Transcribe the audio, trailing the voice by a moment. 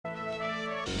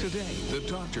Today, The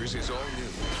Doctors is all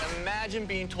new. Imagine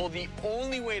being told the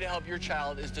only way to help your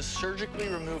child is to surgically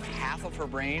remove half of her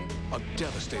brain. A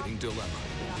devastating dilemma.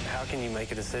 How can you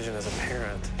make a decision as a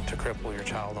parent to cripple your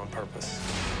child on purpose?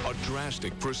 A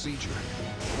drastic procedure.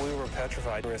 We were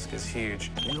petrified. The risk is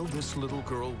huge. Will this little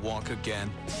girl walk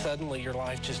again? Suddenly, your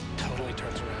life just totally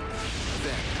turns around.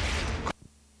 Then,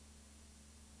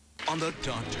 on The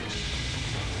Doctors.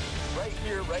 Right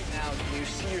here, right now, do you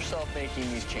see yourself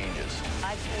making these changes?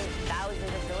 I've seen thousands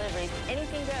of deliveries.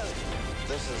 Anything goes.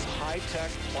 This is high-tech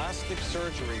plastic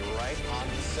surgery right on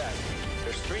the set.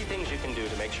 There's 3 things you can do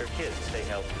to make sure kids stay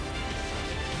healthy.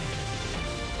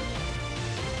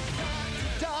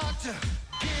 Doctor,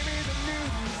 give me the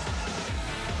news.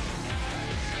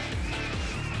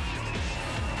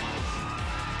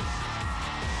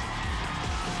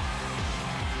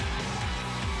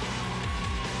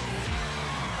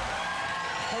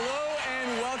 Hello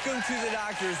and welcome to The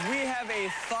Doctors. We have a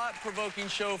thought-provoking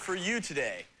show for you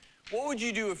today. What would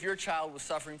you do if your child was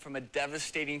suffering from a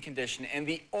devastating condition and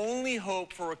the only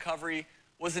hope for recovery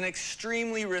was an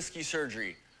extremely risky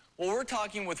surgery? Well, we're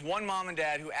talking with one mom and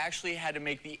dad who actually had to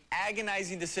make the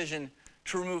agonizing decision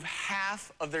to remove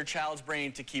half of their child's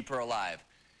brain to keep her alive.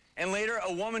 And later,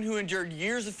 a woman who endured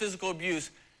years of physical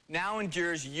abuse now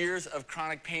endures years of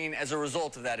chronic pain as a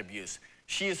result of that abuse.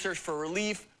 She has searched for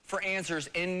relief, for answers,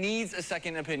 and needs a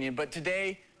second opinion. But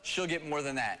today, she'll get more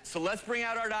than that. So let's bring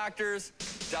out our doctors,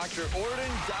 Dr.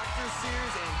 Orden, Dr.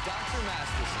 Sears, and Dr.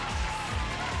 Masterson.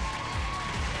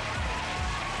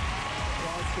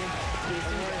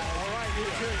 All right, you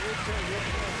too.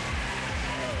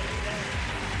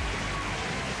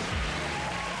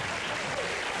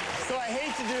 So I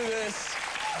hate to do this,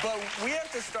 but we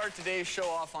have to start today's show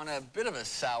off on a bit of a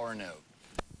sour note.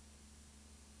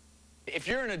 If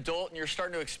you're an adult and you're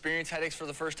starting to experience headaches for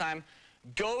the first time,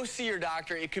 go see your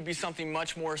doctor. It could be something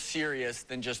much more serious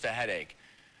than just a headache.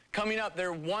 Coming up,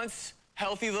 their once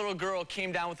healthy little girl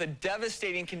came down with a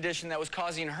devastating condition that was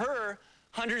causing her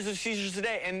hundreds of seizures a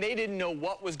day, and they didn't know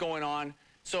what was going on.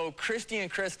 So Christy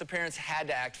and Chris, the parents, had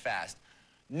to act fast.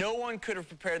 No one could have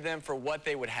prepared them for what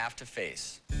they would have to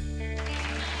face.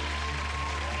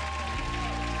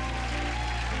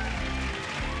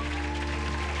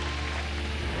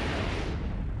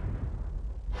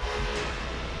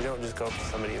 You don't just go up to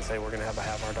somebody and say, we're going to have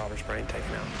half our daughter's brain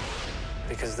taken out.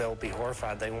 Because they'll be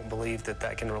horrified. They won't believe that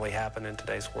that can really happen in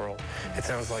today's world. It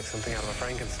sounds like something out of a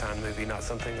Frankenstein movie, not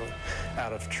something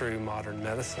out of true modern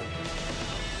medicine.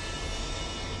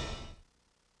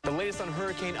 The latest on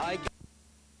Hurricane Ike.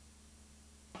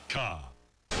 Ka.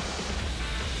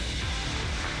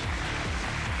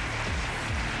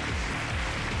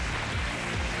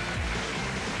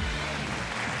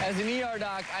 As an ER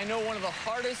doc, I know one of the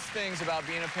hardest things about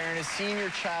being a parent is seeing your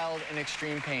child in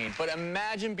extreme pain. But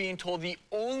imagine being told the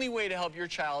only way to help your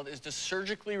child is to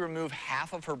surgically remove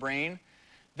half of her brain.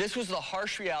 This was the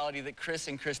harsh reality that Chris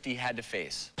and Christy had to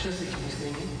face. Jessie, can you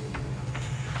see me?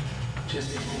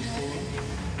 Jessie, can you see me?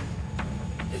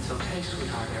 It's okay,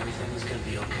 sweetheart. Everything is going to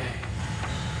be okay.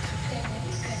 It's okay,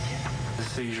 baby's good too. The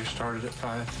seizure started at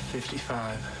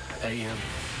 5:55 a.m.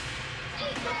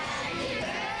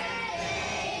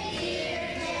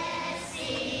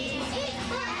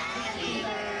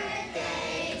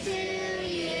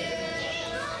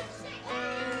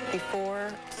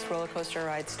 Before this roller coaster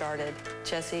ride started,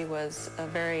 Jessie was a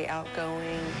very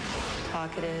outgoing,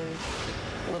 talkative,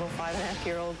 little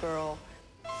 5.5-year-old girl.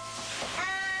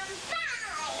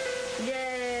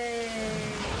 Yay!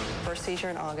 First seizure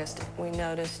in August, we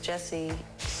noticed Jessie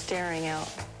staring out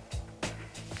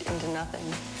into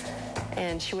nothing,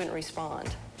 and she wouldn't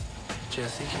respond.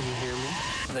 Jessie, can you hear me?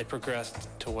 They progressed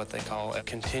to what they call a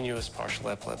continuous partial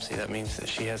epilepsy. That means that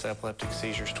she has epileptic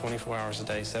seizures 24 hours a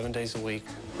day, 7 days a week.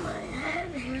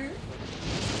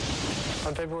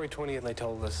 On February 20th, they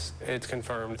told us it's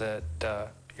confirmed that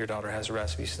your daughter has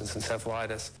Rasmussen's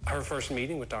encephalitis. Her first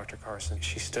meeting with Dr. Carson,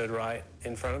 she stood right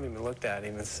in front of him and looked at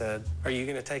him and said, "Are you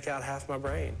going to take out half my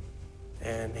brain?"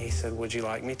 And he said, "Would you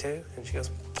like me to?" And she goes,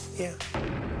 "Yeah."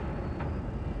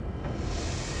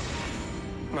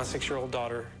 My 6-year-old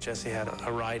daughter, Jessie, had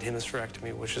a right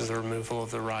hemispherectomy, which is the removal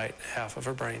of the right half of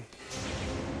her brain.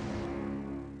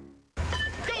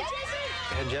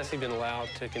 Had Jessie been allowed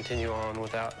to continue on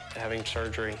without having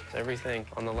surgery, everything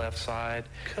on the left side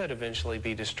could eventually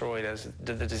be destroyed as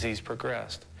the disease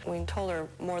progressed. We told her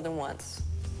more than once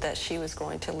that she was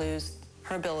going to lose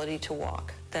her ability to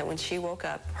walk, that when she woke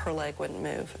up, her leg wouldn't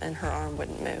move and her arm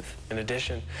wouldn't move. In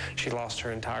addition, she lost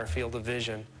her entire field of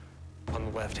vision on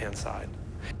the left-hand side.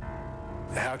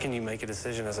 How can you make a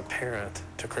decision as a parent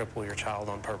to cripple your child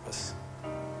on purpose?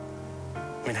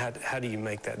 I mean, how do you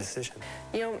make that decision?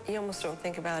 You almost don't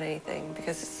think about anything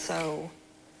because it's so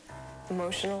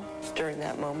emotional during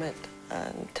that moment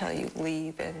until you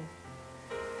leave and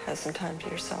have some time to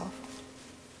yourself.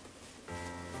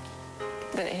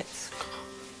 Then